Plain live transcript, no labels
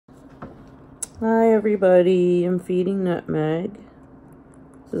Hi everybody, I'm feeding Nutmeg.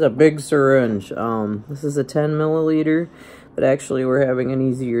 This is a big syringe. This is a 10 milliliter, but actually we're having an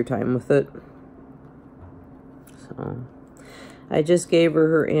easier time with it. So, I just gave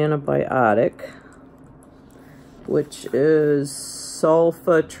her antibiotic, which is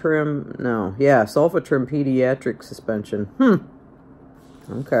sulfatrim pediatric suspension.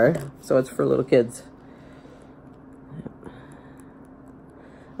 Okay, so it's for little kids.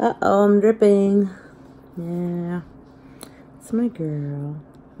 Uh-oh, I'm dripping. Yeah. It's my girl.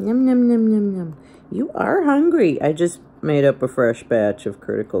 Yum, yum, yum, yum, yum. You are hungry. I just made up a fresh batch of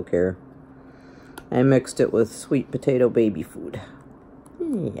critical care. I mixed it with sweet potato baby food.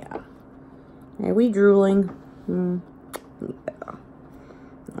 Yeah. Are we drooling? Yeah.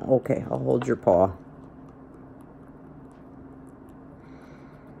 Okay, I'll hold your paw.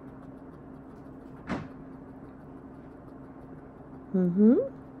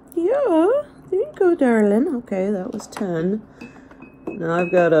 Yeah, there you go, darling. Okay, that was 10. Now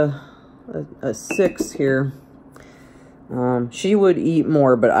I've got a 6 here. She would eat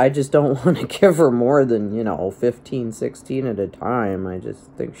more, but I just don't want to give her more than, 15, 16 at a time. I just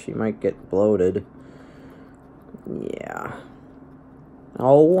think she might get bloated. Yeah.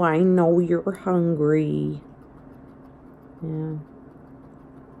 Oh, I know you're hungry. Yeah.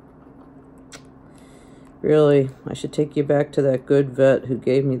 Really, I should take you back to that good vet who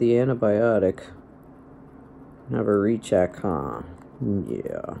gave me the antibiotic. Have a recheck, huh?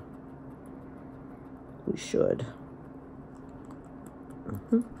 Yeah. We should.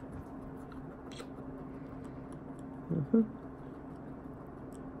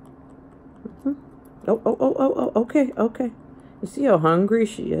 Oh, okay. You see how hungry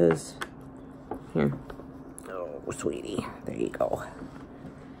she is? Here. Oh, sweetie. There you go.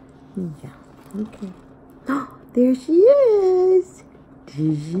 Yeah, okay. There she is.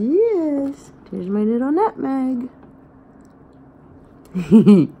 There she is. There's my little Nutmeg.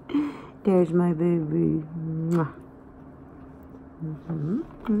 There's my baby. Mwah.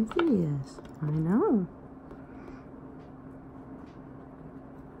 There she is. I know.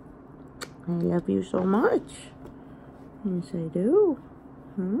 I love you so much. Yes, I do.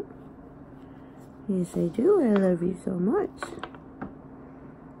 Yes, I do. I love you so much.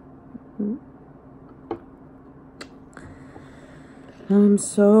 I'm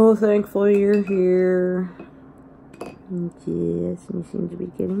so thankful you're here. Yes, you seem to be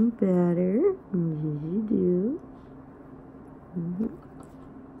getting better. Yes, you do.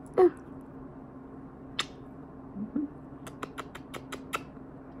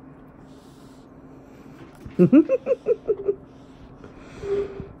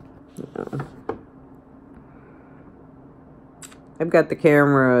 I've got the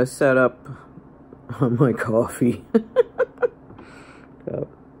camera set up on my coffee cup.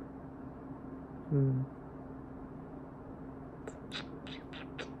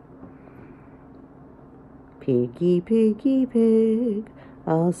 Piggy, piggy, pig,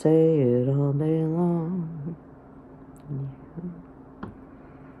 I'll say it all day long.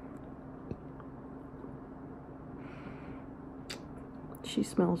 She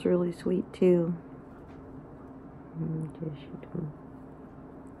smells really sweet too.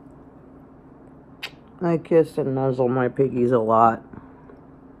 I kiss and nuzzle my piggies a lot.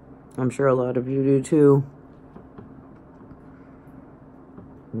 I'm sure a lot of you do too.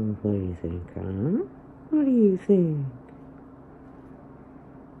 What do you think, huh? What do you think?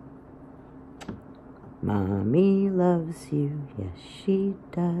 Mommy loves you, yes she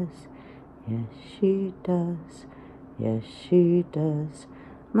does. Yes she does. Yes she does.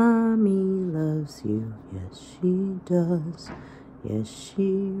 Mommy loves you, yes she does. Yes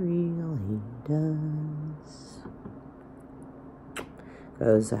she really does.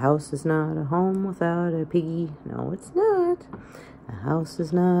 'Cause a house is not a home without a piggy. No, it's not. A house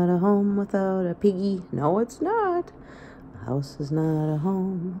is not a home without a piggy. No, it's not. A house is not a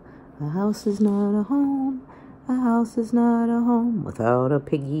home. A house is not a home. A house is not a home without a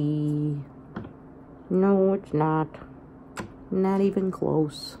piggy. No, it's not. Not even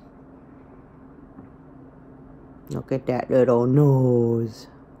close. Look at that little nose.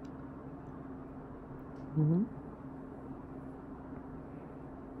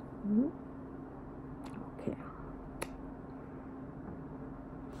 Okay.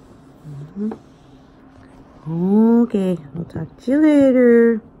 Okay, I'll talk to you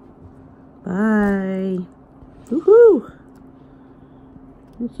later. Bye. Woohoo!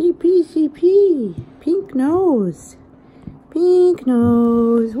 CP, pink nose. Pink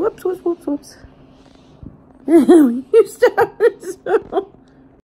nose. Whoops. You stop.